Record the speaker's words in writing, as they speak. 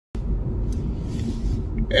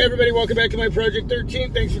Hey everybody, welcome back to my Project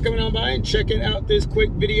 13. Thanks for coming on by and checking out this quick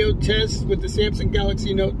video test with the Samsung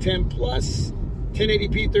Galaxy Note 10 Plus,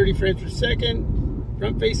 1080p 30 frames per second,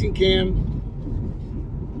 front-facing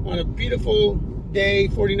cam, on a beautiful day,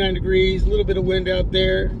 49 degrees, a little bit of wind out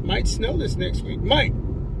there. Might snow this next week, might.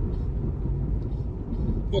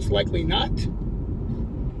 Most likely not,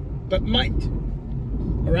 but might.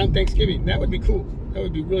 Around Thanksgiving, that would be cool. That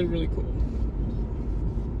would be really, really cool.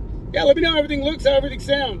 Yeah, let me know how everything looks, how everything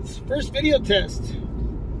sounds. First video test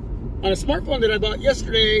on a smartphone that I bought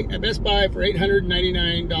yesterday at Best Buy for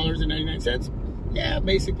 $899.99. Yeah,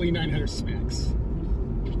 basically 900 smacks.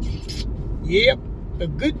 Yep, a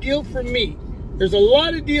good deal for me. There's a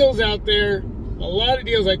lot of deals out there, a lot of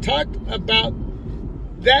deals. I talked about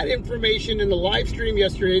that information in the live stream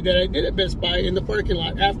yesterday that I did at Best Buy in the parking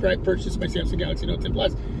lot after I purchased my Samsung Galaxy Note 10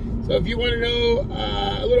 Plus. So if you want to know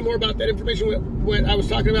a little more about that information, what I was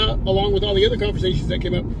talking about, along with all the other conversations that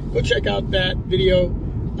came up, go check out that video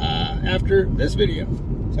after this video.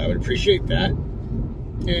 So I would appreciate that.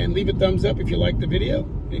 And leave a thumbs up if you like the video.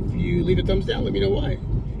 If you leave a thumbs down, let me know why.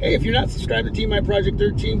 Hey, if you're not subscribed to Team My Project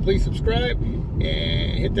 13, please subscribe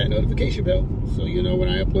and hit that notification bell so you know when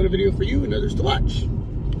I upload a video for you and others to watch.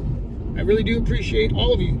 I really do appreciate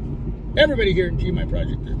all of you, everybody here in Team My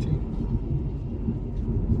Project 13.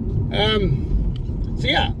 So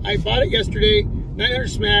yeah, I bought it yesterday, 900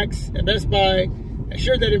 smacks at Best Buy. I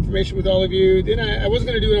shared that information with all of you. Then I wasn't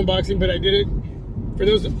going to do an unboxing, but I did it. For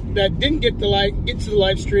those that didn't get to the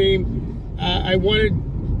live stream, I wanted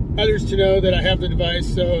others to know that I have the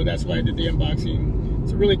device, so that's why I did the unboxing.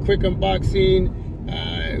 It's a really quick unboxing.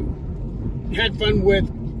 Had fun with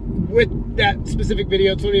that specific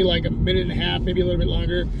video. It's only like a minute and a half, maybe a little bit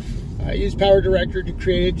longer. I used Power Director to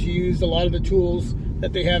create it, to use a lot of the tools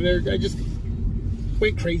that they have there. I just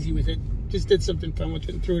went crazy with it. Just did something fun with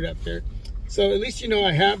it and threw it up there. So at least you know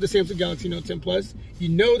I have the Samsung Galaxy Note 10 Plus. You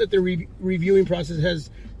know that the reviewing process has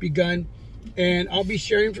begun. And I'll be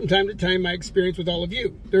sharing from time to time my experience with all of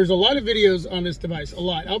you. There's a lot of videos on this device, a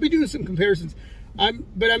lot. I'll be doing some comparisons.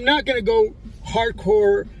 But I'm not going to go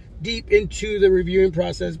hardcore deep into the reviewing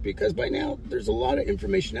process because by now there's a lot of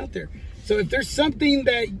information out there. So if there's something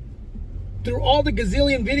that through all the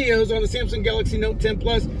gazillion videos on the Samsung Galaxy Note 10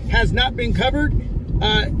 Plus has not been covered,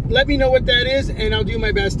 let me know what that is and I'll do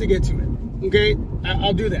my best to get to it. Okay,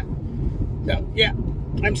 I'll do that. So yeah,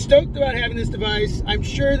 I'm stoked about having this device. I'm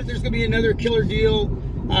sure that there's gonna be another killer deal.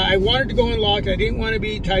 I wanted to go unlocked. I didn't want to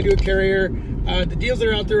be tied to a carrier. The deals that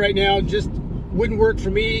are out there right now just wouldn't work for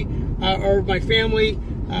me or my family.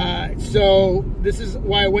 So this is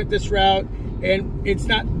why I went this route. And it's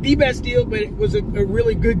not the best deal, but it was a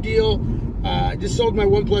really good deal. Just sold my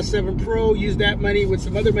OnePlus 7 Pro, used that money with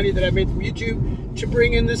some other money that I made from YouTube to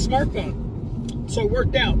bring in this smartphone. So it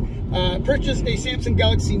worked out. Purchased a Samsung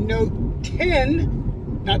Galaxy Note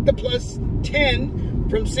 10, not the Plus 10,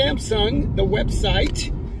 from Samsung, the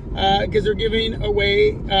website, because they're giving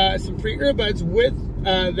away some free earbuds with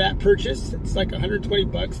that purchase. It's like 120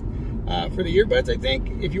 bucks for the earbuds, I think,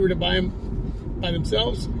 if you were to buy them by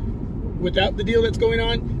themselves without the deal that's going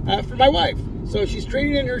on for my wife. So she's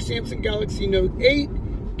trading in her Samsung Galaxy Note 8,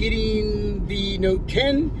 getting the Note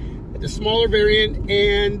 10, the smaller variant,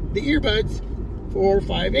 and the earbuds for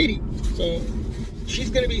 $580. So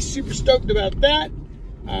she's going to be super stoked about that.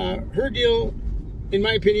 Her deal, in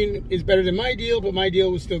my opinion, is better than my deal, but my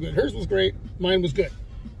deal was still good. Hers was great, mine was good.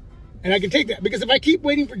 And I can take that, because if I keep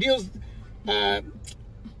waiting for deals, there's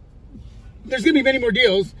going to be many more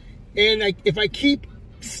deals, and if I keep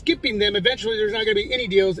skipping them, eventually there's not going to be any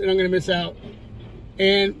deals and I'm going to miss out.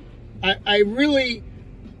 And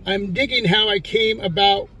I'm digging how I came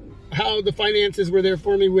about, how the finances were there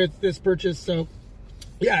for me with this purchase. So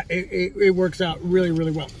yeah, it works out really,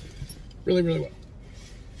 really well. Really, really well.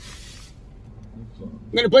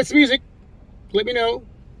 I'm going to play some music. Let me know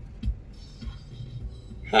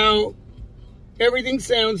how everything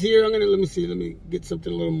sounds here. Let me get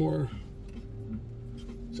something a little more,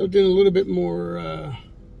 something a little bit more,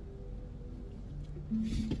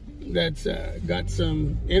 that's got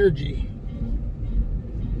some energy.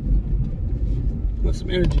 Want some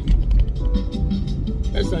energy?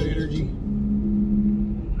 That's not energy.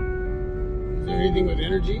 Is there anything with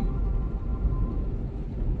energy?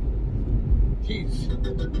 Jeez.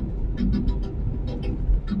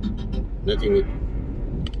 Nothing with...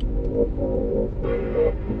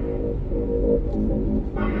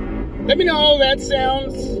 Let me know how that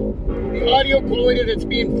sounds. The audio quality that's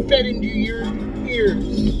being fed into your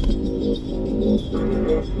ears.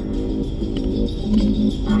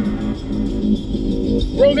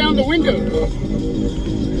 Roll down the windows.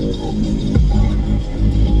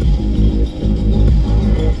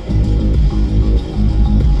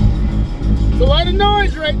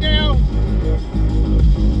 right now.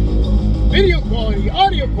 Video quality,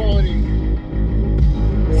 audio quality.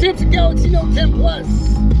 Samsung Galaxy Note 10 Plus.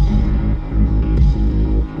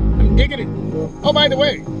 I'm digging it. Oh, by the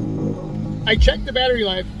way, I checked the battery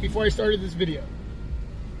life before I started this video.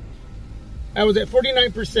 I was at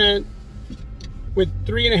 49% with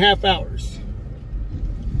 3.5 hours.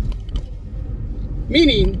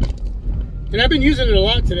 Meaning, and I've been using it a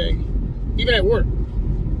lot today, even at work.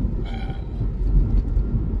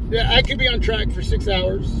 Yeah, I could be on track for 6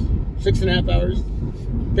 hours, 6.5 hours,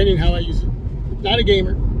 depending on how I use it. Not a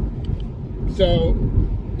gamer. So,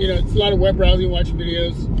 you know, it's a lot of web browsing, watching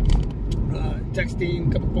videos, texting,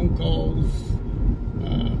 a couple phone calls,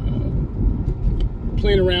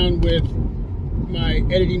 playing around with my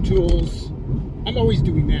editing tools. I'm always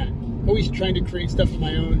doing that. Always trying to create stuff of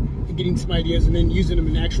my own and getting some ideas and then using them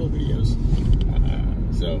in actual videos.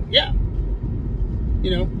 So, yeah.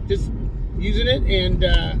 You know, just using it, and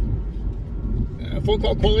phone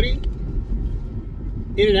call quality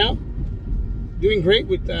in and out, doing great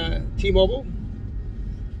with T-Mobile,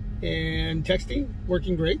 and texting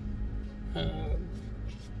working great.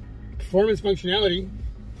 Performance functionality,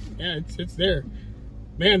 yeah, it's there.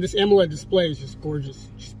 Man, this AMOLED display is just gorgeous,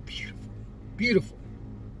 just beautiful, beautiful.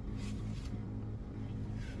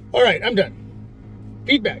 All right, I'm done.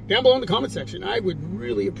 Feedback down below in the comment section. I would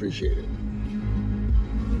really appreciate it.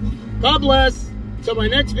 God bless. Till my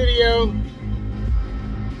next video.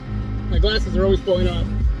 My glasses are always falling off.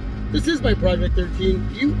 This is my Project 13.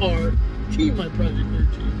 You are Team My Project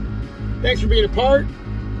 13. Thanks for being a part.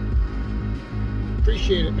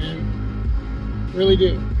 Appreciate it, man. Really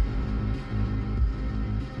do.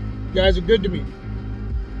 You guys are good to me.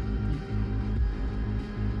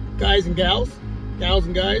 Guys and gals. Gals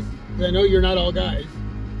and guys. Because I know you're not all guys.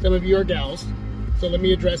 Some of you are gals. So let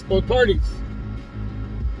me address both parties.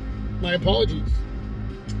 My apologies.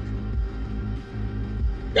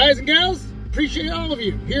 Guys and gals, appreciate all of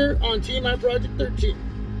you here on Team My Project 13.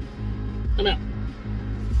 I'm out.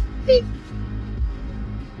 Peace.